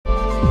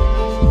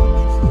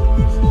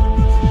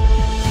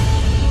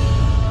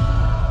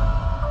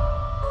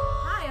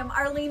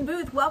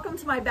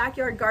welcome to my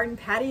backyard garden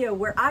patio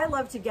where I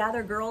love to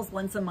gather girls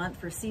once a month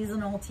for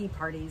seasonal tea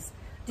parties.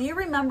 Do you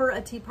remember a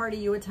tea party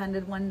you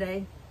attended one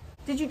day?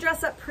 Did you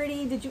dress up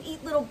pretty? Did you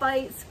eat little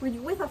bites? Were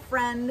you with a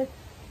friend?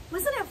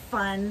 Wasn't it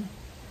fun?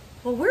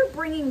 Well, we're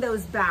bringing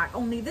those back,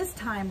 only this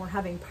time we're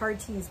having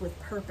pARTeas with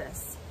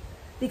purpose.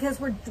 Because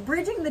we're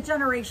bridging the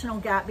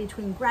generational gap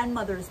between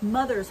grandmothers,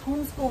 mothers,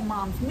 homeschool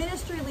moms,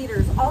 ministry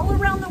leaders all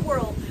around the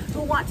world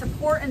who want to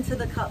pour into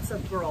the cups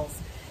of girls.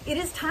 It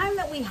is time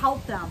that we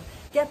help them,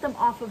 get them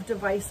off of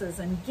devices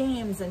and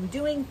games and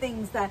doing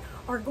things that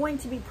are going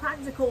to be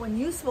practical and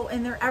useful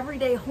in their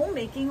everyday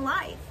homemaking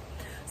life.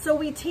 So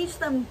we teach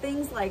them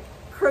things like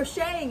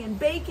crocheting and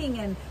baking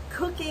and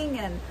cooking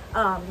and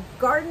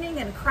gardening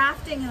and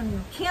crafting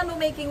and candle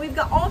making. We've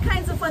got all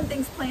kinds of fun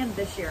things planned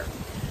this year.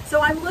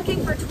 So I'm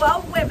looking for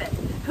 12 women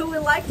who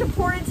would like to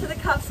pour into the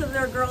cups of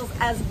their girls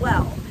as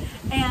well.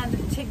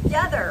 And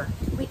together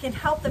we can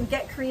help them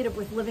get creative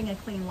with living a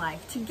clean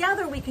life.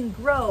 Together we can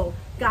grow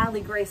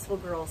Godly Graceful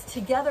Girls.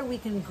 Together we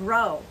can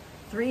grow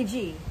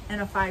 3G in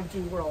a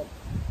 5G world.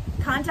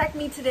 Contact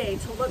me today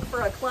to look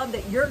for a club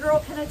that your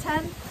girl can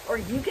attend, or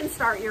you can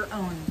start your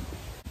own.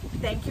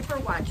 Thank you for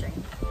watching.